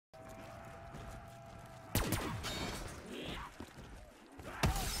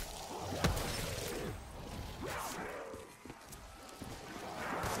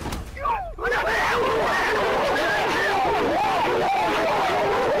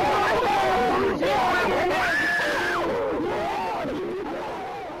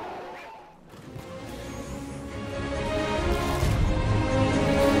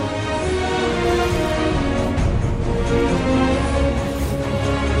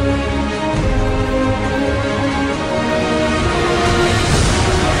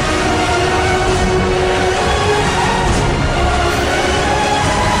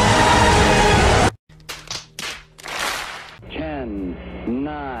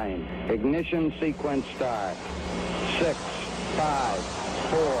9. Ignition sequence start. 6, 5,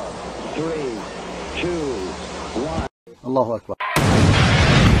 4, 3, 2, 1. Allahu Akbar.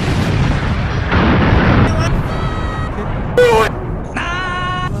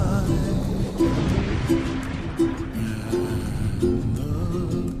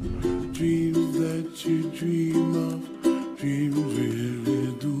 Dreams that you dream of, dreams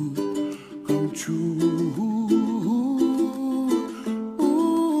really do come true.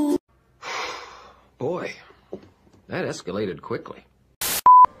 Boy, that escalated quickly.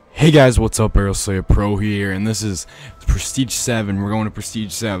 Hey guys, what's up? AeroSlayaPro here, and this is Prestige 7. We're going to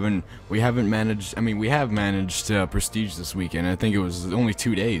Prestige 7. We have managed to Prestige this weekend. I think it was only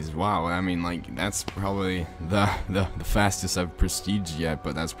 2 days. Wow, I mean, like, that's probably the fastest I've prestiged yet,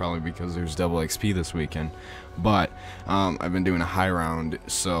 but that's probably because there's double XP this weekend. But, I've been doing a high round,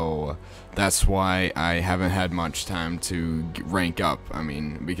 so that's why I haven't had much time to rank up. I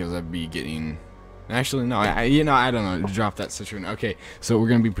mean, because I'd be getting... Actually, no, I don't know, drop that situation. Okay, so we're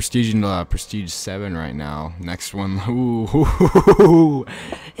going to be prestiging Prestige 7 right now. Next one, ooh,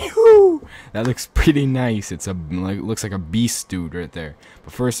 that looks pretty nice. It's looks like a beast dude right there.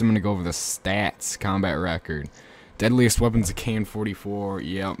 But first I'm going to go over the stats, combat record. Deadliest weapons, a KN-44,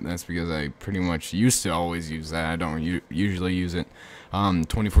 yep, that's because I pretty much used to always use that. I don't usually use it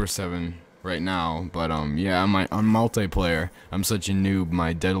 24/7. Right now, but yeah, on multiplayer, I'm such a noob.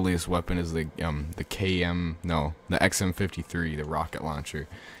 My deadliest weapon is the XM53, the rocket launcher,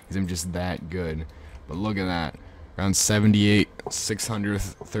 because I'm just that good. But look at that, around 78,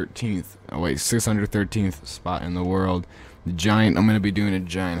 613th spot in the world. The giant, I'm gonna be doing a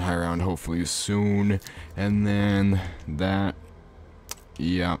giant high round hopefully soon, and then that,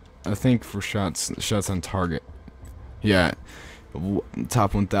 yeah, I think for shots on target, yeah.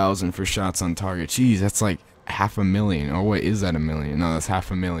 Top 1,000 for shots on target. Jeez, that's like 500,000. Oh wait, is that a million? No, that's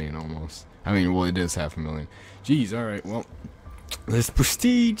 500,000 almost. I mean, well, it is 500,000. Jeez, all right. Well, this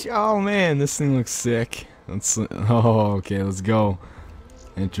Prestige. Oh man, this thing looks sick. Okay, let's go.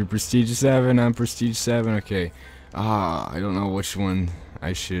 Enter Prestige 7. I'm Prestige 7. Okay. I don't know which one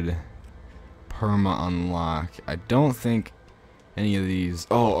I should perma unlock. I don't think any of these.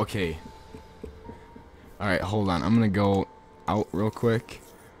 Oh, okay. All right, hold on. I'm gonna go out real quick.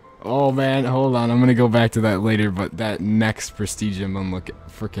 Oh man, hold on, I'm gonna go back to that later, but that next Prestige emblem look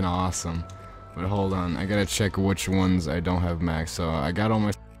freaking awesome. But hold on, I gotta check which ones I don't have maxed. So I got all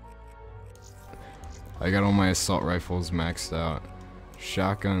my assault rifles maxed out.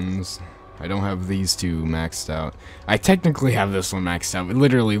 Shotguns, I don't have these two maxed out. I technically have this one maxed out, but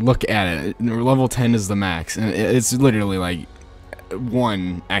literally look at it. Level 10 is the max, and it's literally like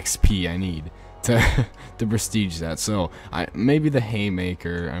 1 XP I need to prestige that. So maybe the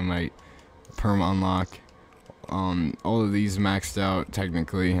haymaker I might perma unlock. All of these maxed out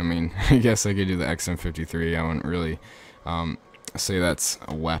technically. I mean, I guess I could do the XM53. I wouldn't really say that's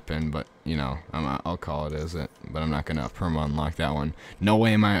a weapon, but you know, I'll call it as it. But I'm not gonna perma unlock that one. No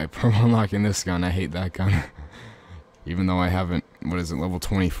way am I perma unlocking this gun. I hate that gun. Even though I haven't, what is it, level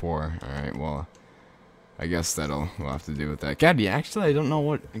 24. All right, well, I guess we'll have to do with that. God, yeah, actually, I don't know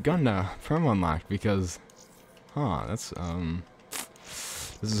what gun to perma unlock because, that's,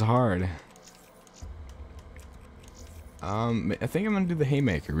 this is hard. I think I'm gonna do the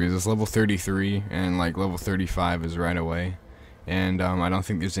haymaker because it's level 33 and like level 35 is right away, and I don't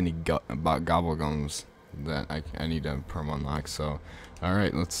think there's any gobblegums that I need to perma unlock. So, all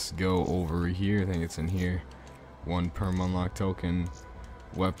right, let's go over here. I think it's in here. 1 perma unlock token.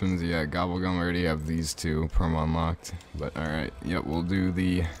 Weapons, yeah, Gobblegum, I already have these two perma unlocked. But alright, yep, we'll do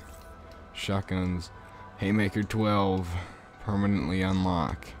the shotguns. Haymaker 12, permanently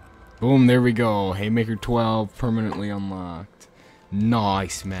unlock. Boom, there we go. Haymaker 12, permanently unlocked.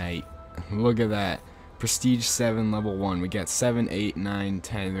 Nice, mate. Look at that. Prestige 7, level 1. We got 7, 8, 9,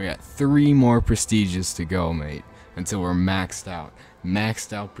 10. We got 3 more prestiges to go, mate. Until we're maxed out.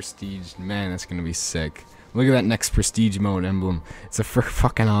 Maxed out prestige. Man, that's gonna be sick. Look at that next prestige mode emblem. It's a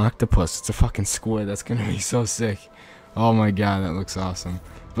fucking octopus. It's a fucking squid. That's gonna be so sick. Oh my god, that looks awesome.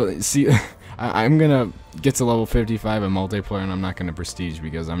 But see, I'm gonna get to level 55 in multiplayer, and I'm not gonna prestige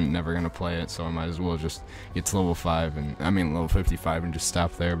because I'm never gonna play it. So I might as well just get to level 5 and level 55 and just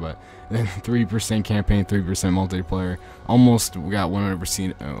stop there. But then 3% campaign, 3% multiplayer. Almost we got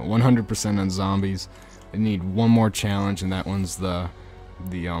 100% on zombies. I need one more challenge, and that one's the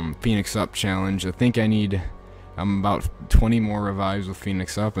Phoenix Up challenge. I think I'm about 20 more revives with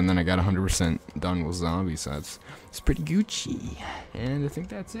Phoenix Up, and then I got 100% done with zombies. So it's pretty Gucci. And I think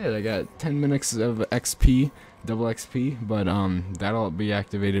that's it. I got 10 minutes of XP double XP, but that'll be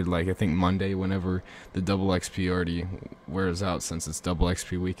activated like I think Monday, whenever the double XP already wears out, since it's double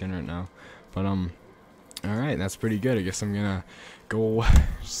XP weekend right now. But alright, that's pretty good. I guess I'm gonna go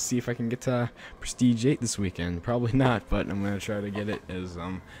see if I can get to Prestige 8 this weekend. Probably not, but I'm gonna try to get it as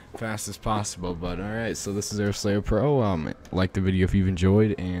fast as possible. But alright, so this is AeroSlayaPro. Like the video if you've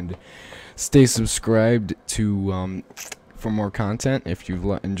enjoyed, and stay subscribed to for more content if you've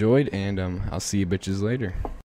enjoyed, and I'll see you bitches later.